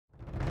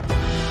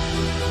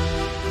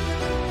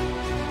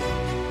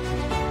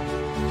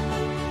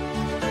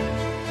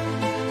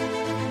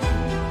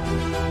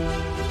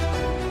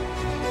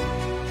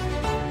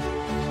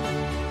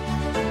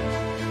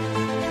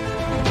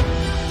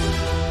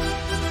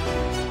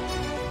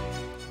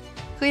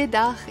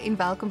Goeiedag en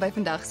welkom by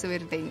vandag se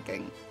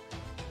oordenking.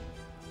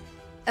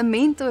 'n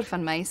Mentor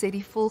van my sê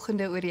die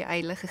volgende oor die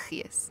Heilige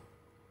Gees.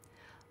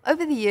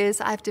 Over the years,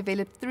 I've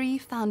developed 3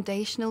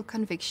 foundational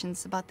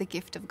convictions about the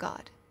gift of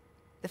God.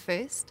 The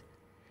first,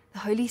 the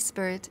Holy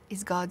Spirit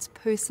is God's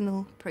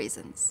personal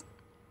presence.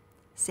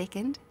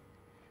 Second,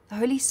 the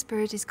Holy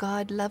Spirit is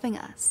God loving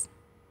us.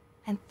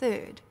 And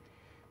third,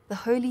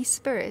 the Holy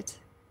Spirit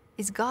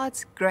is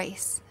God's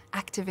grace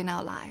active in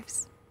our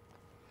lives.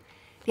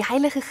 Die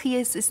Heilige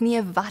Gees is nie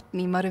 'n wat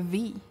nie, maar 'n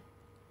wie.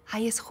 Hy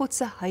is God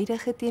se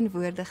huidige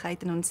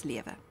teenwoordigheid in ons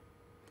lewe.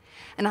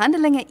 In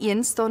Handelinge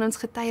 1 staan ons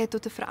getuie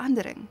tot 'n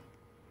verandering.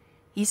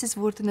 Jesus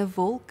word in 'n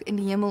wolk in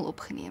die hemel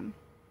opgeneem.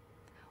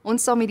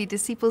 Ons saam met die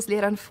disippels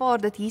leer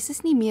aanvaar dat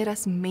Jesus nie meer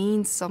as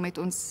mens saam met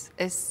ons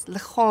is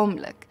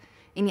liggaamlik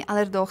en die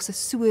alledaagse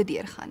so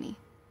deurgaan nie.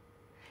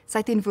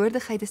 Sy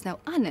teenwoordigheid is nou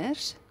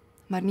anders,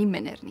 maar nie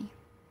minder nie.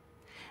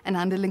 In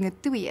Handelinge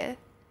 2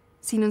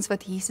 sien ons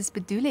wat Jesus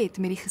bedoel het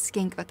met die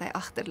geskenk wat hy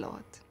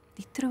agterlaat,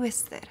 die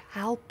trooster,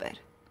 helper.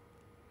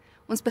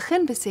 Ons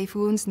begin besef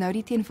hoe ons nou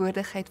die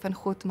teenwoordigheid van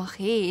God mag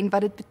hê en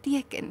wat dit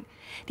beteken.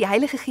 Die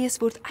Heilige Gees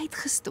word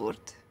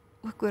uitgestort,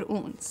 ook oor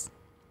ons.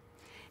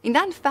 En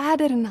dan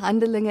verder in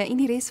Handelinge en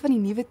die res van die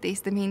Nuwe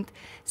Testament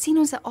sien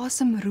ons 'n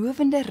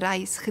asemrowende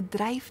reis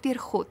gedryf deur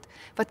God,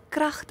 wat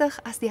kragtig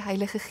as die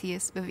Heilige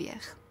Gees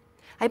beweeg.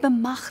 Hy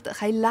bemagtig,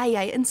 hy lei,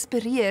 hy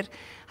inspireer,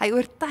 hy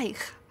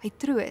oortuig, hy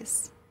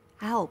troos,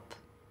 help,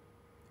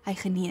 hy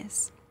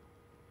genees.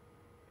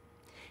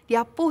 Die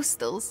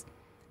apostels,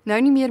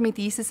 nou nie meer met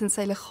Jesus in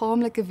sy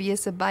liggaamlike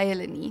wese by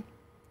hulle nie,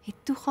 het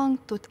toegang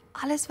tot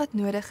alles wat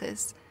nodig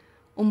is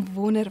om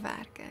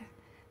wonderwerke,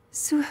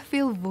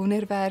 soveel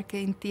wonderwerke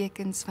en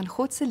tekens van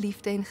God se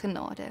liefde en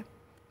genade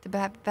te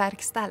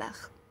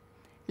bewerkstellig.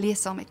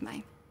 Lees saam met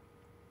my.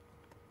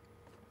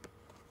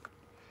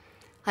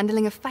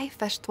 Handelinge 5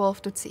 vers 12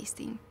 tot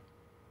 16.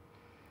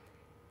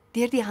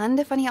 Deur die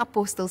hande van die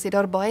apostels het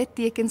daar baie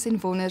tekens en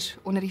wonders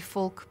onder die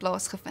volk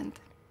plaasgevind.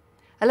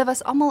 Hulle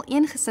was almal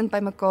eengesind by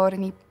mekaar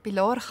in die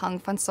pilaargang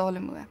van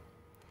Salomo.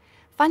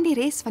 Van die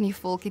res van die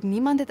volk het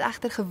niemand dit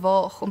egter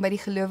gewaag om by die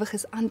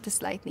gelowiges aan te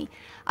sluit nie,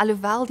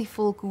 alhoewel die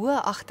volk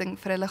hoë agting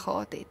vir hulle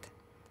gehad het.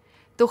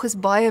 Tog is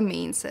baie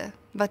mense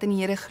wat in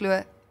die Here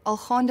glo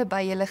algaande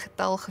by hulle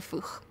getal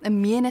gevoeg, 'n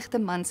menigte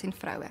mans en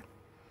vroue.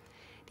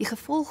 Die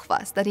gevolg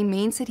was dat die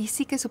mense die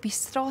siekes op die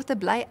strate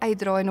bly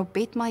uitdra en op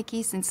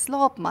bedmatjies en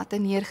slaapmatte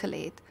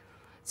neergelê het,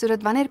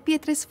 sodat wanneer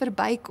Petrus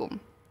verbykom,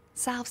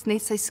 selfs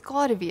net sy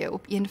skaduwee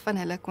op een van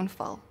hulle kon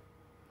val.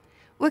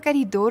 Ook uit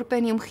die dorpe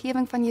in die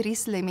omgewing van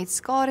Jerusalem het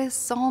skare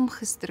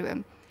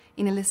saamgestroom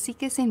en hulle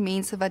siekes en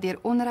mense wat deur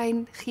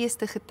onrein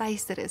geeste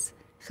getuister is,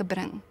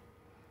 gebring.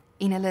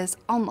 En hulle is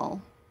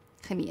almal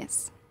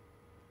genees.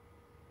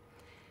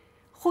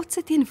 God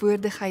se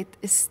teenwoordigheid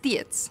is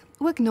steeds,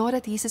 ook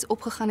nadat Jesus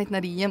opgegaan het na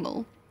die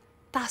hemel,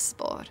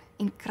 tasbaar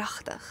en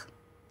kragtig.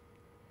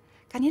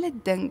 Kan julle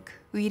dink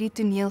hoe hierdie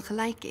toneel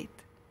gelyk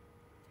het?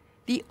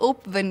 Die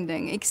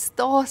opwinding,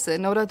 ekstase,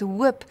 nadat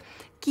hoop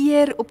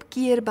keer op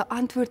keer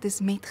beantwoord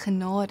is met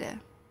genade.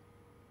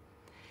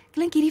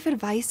 Klink hierdie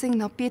verwysing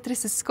na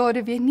Petrus se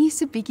skaduwee nie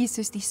so bietjie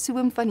soos die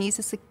soem van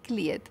Jesus se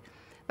kleed,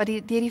 wat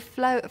deur die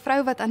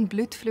vrou wat aan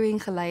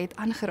bloedvloeiing gely het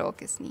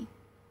aangeraak is nie.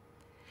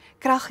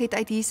 Krag het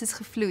uit Jesus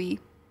gevloei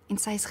en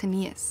sy is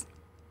genees.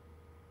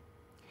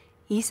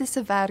 Jesus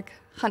se werk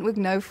gaan ook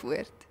nou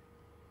voort.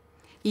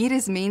 Hier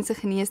is mense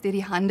genees deur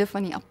die hande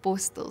van die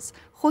apostels.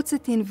 God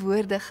se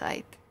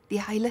teenwoordigheid, die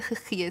Heilige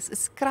Gees,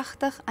 is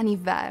kragtig aan die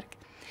werk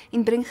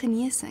en bring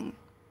genesing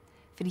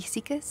vir die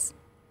siekes,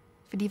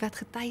 vir die wat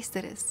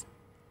getuister is.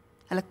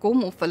 Hulle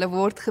kom of hulle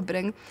word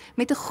gebring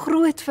met 'n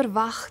groot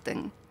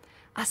verwagting.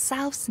 As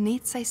selfs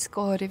net sy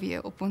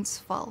skaduwee op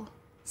ons val,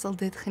 sal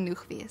dit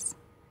genoeg wees.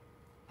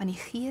 Want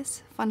die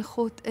Gees van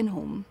God in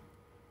hom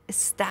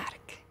is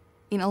sterk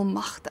en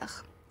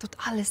almagtig, tot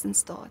alles in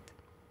staat.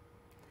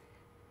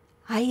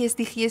 Hy is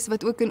die Gees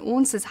wat ook in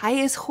ons is. Hy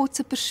is God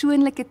se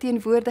persoonlike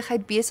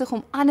teenwoordigheid besig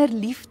om ander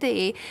lief te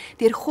hê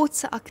deur God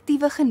se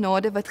aktiewe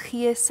genade wat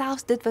gee,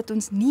 selfs dit wat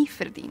ons nie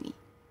verdien nie.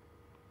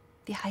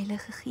 Die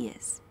Heilige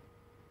Gees.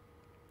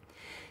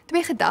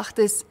 2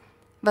 gedagtes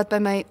wat by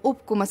my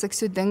opkom as ek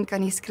so dink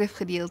aan die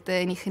skrifgedeelte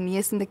en die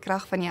genesende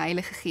krag van die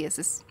Heilige Gees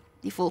is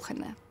die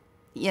volgende.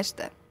 Die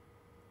eerste.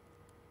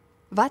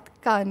 Wat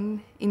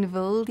kan en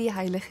wil die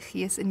Heilige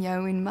Gees in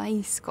jou en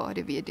my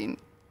skaduwee doen?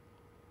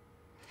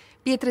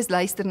 Petrus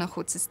luister na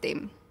God se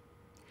stem.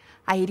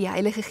 Hy het die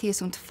Heilige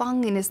Gees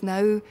ontvang en is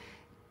nou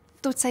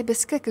tot sy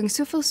beskikking,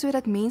 soveel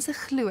sodat mense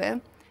glo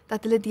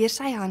dat hulle deur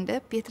sy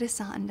hande, Petrus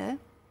se hande,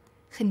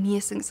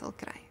 genesing sal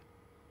kry.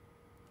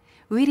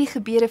 Hoe hierdie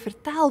gebeure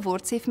vertel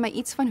word, sê vir my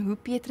iets van hoe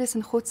Petrus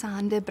in God se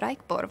hande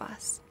bruikbaar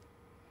was.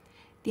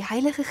 Die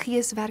Heilige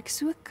Gees werk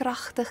so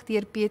kragtig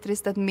deur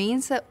Petrus dat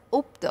mense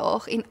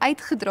opdaag en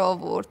uitgedra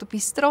word op die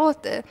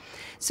strate,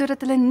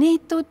 sodat hulle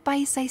net tot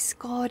by sy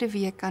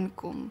skaduwee kan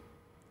kom,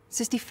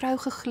 soos die vrou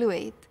geglo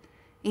het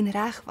en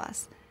reg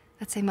was,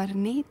 dat sy maar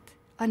net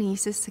aan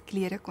Jesus se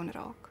klere kon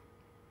raak.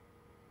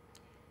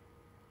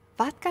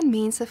 Wat kan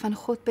mense van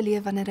God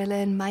beleef wanneer hulle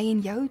in my en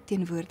jou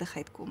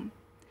teenwoordigheid kom?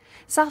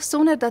 Selfs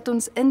sonder dat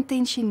ons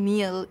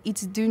intentioneel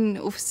iets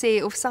doen of sê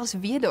of selfs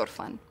weet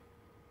daarvan.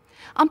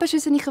 Amper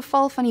soos in die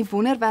geval van die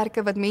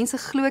wonderwerke wat mense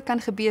glo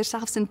kan gebeur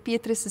selfs in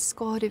Petrus se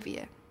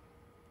skaduwee.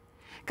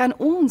 Kan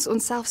ons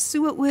onsself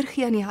so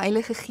oorgee aan die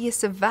Heilige Gees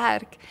se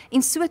werk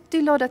en so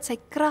toelaat dat sy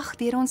krag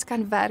deur ons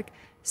kan werk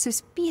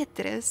soos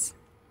Petrus,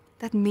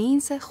 dat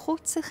mense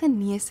God se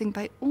genesing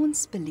by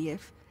ons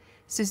beleef,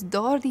 soos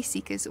daardie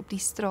siekes op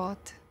die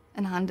straat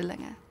in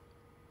Handelinge.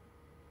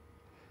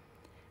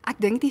 Ek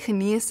dink die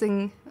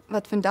genesing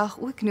wat vandag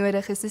ook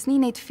nodig is nie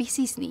net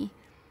fisies nie,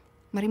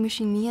 maar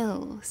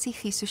emosioneel,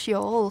 psigies,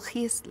 sosiaal,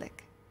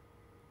 geestelik.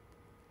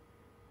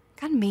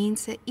 Kan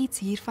mense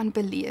iets hiervan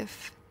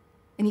beleef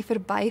in die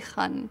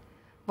verbygaan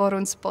waar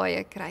ons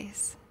paie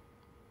kruis?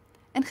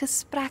 In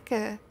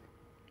gesprekke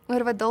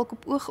oor wat dalk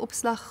op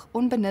oogopslag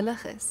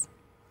onbenullig is.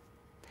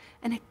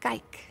 In 'n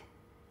kyk,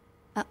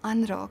 'n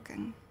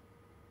aanraking.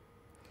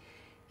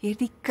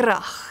 Hierdie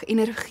krag,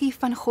 energie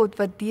van God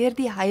wat deur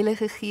die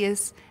Heilige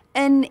Gees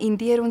in en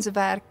deur ons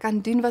werk kan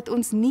doen wat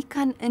ons nie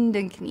kan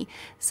indink nie.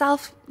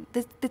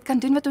 Dit kan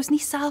doen wat ons nie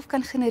self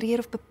kan genereer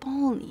of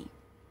bepaal nie.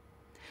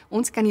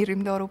 Ons kan nie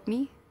roem daarop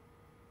nie,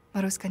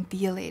 maar ons kan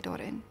deel hê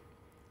daarin.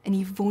 In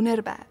die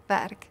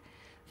wonderwerk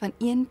van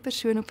een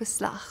persoon op 'n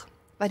slag,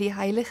 wat die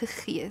Heilige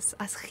Gees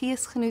as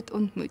Geesgenoot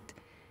ontmoet,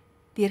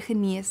 deur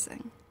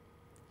genesing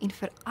en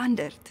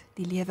veranderd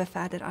die lewe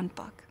verder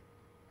aanpak.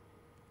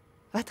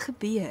 Wat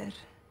gebeur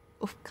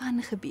of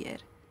kan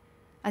gebeur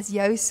as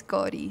jou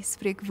skadu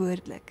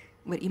spreekwoordelik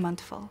oor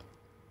iemand val?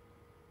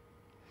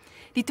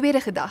 Die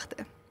tweede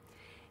gedagte.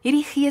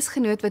 Hierdie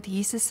Geesgenoot wat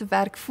Jesus se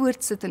werk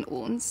voortsit in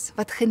ons,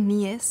 wat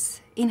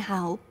genees en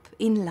help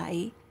en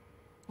lei,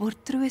 word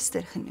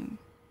trooster genoem.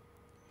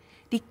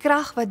 Die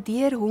krag wat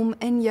deur hom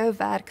in jou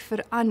werk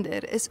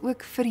verander, is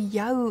ook vir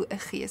jou 'n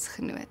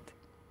geesgenoot.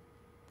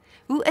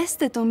 Hoe is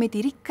dit om met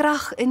hierdie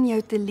krag in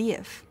jou te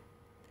leef?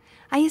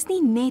 Hy is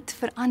nie net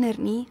verander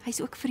nie, hy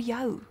is ook vir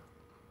jou.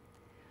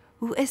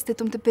 Hoe is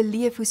dit om te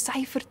beleef hoe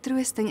sy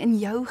vertroosting in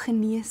jou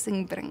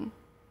genesing bring?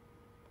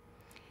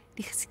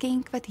 Die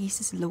geskenk wat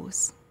Jesus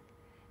los,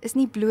 is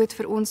nie bloot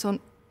vir ons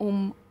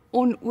om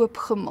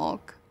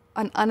onoopgemaak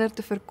aan ander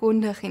te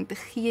verkondig en te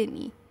gee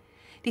nie.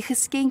 Die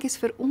geskenk is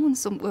vir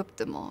ons om oop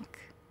te maak,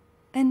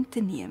 in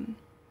te neem,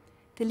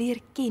 te leer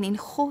ken en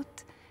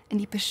God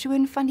in die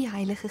persoon van die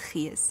Heilige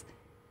Gees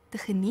te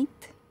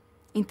geniet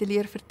en te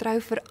leer vertrou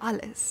vir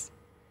alles,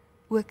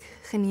 ook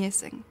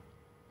genesing.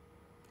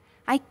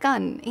 Hy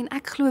kan en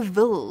ek glo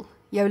wil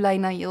jou lei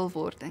na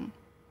heelwording.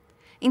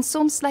 En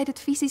soms sluit dit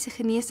fisiese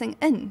genesing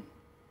in.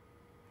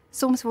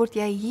 Soms word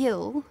jy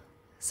heel,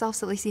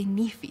 selfs al is jy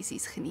nie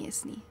fisies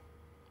genees nie.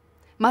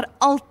 Maar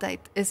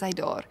altyd is hy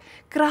daar,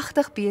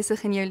 kragtig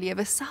besig in jou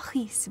lewe,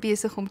 saggies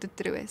besig om te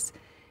troos,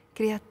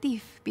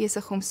 kreatief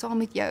besig om saam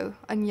met jou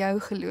aan jou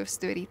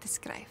geloofstorie te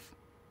skryf.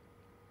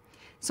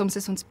 Soms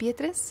is ons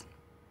Petrus,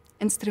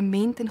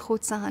 instrument in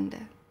God se hande.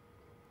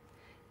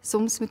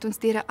 Soms moet ons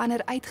deur 'n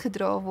ander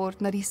uitgedra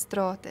word na die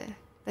strate,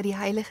 dat die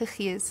Heilige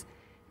Gees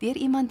deur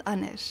iemand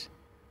anders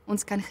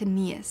ons kan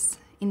genees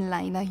en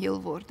lei na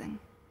heelwording.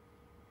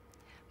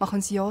 Mag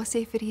ons ja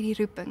sê vir hierdie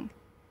roeping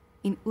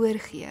en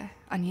oorgee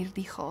aan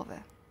hierdie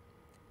gawe.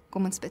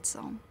 Kom ons bid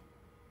saam.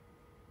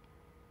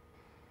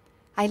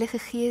 Heilige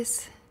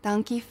Gees,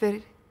 dankie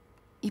vir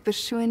u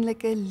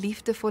persoonlike,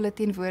 liefdevolle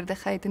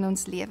teenwoordigheid in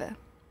ons lewe.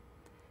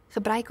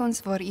 Gebruik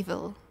ons waar u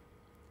wil.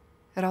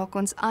 Raak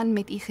ons aan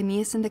met u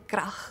genesende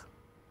krag.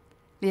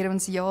 Leer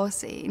ons ja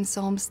sê en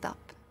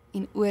saamstap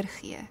en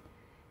oorgee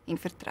en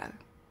vertrou.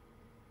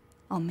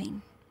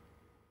 Amen.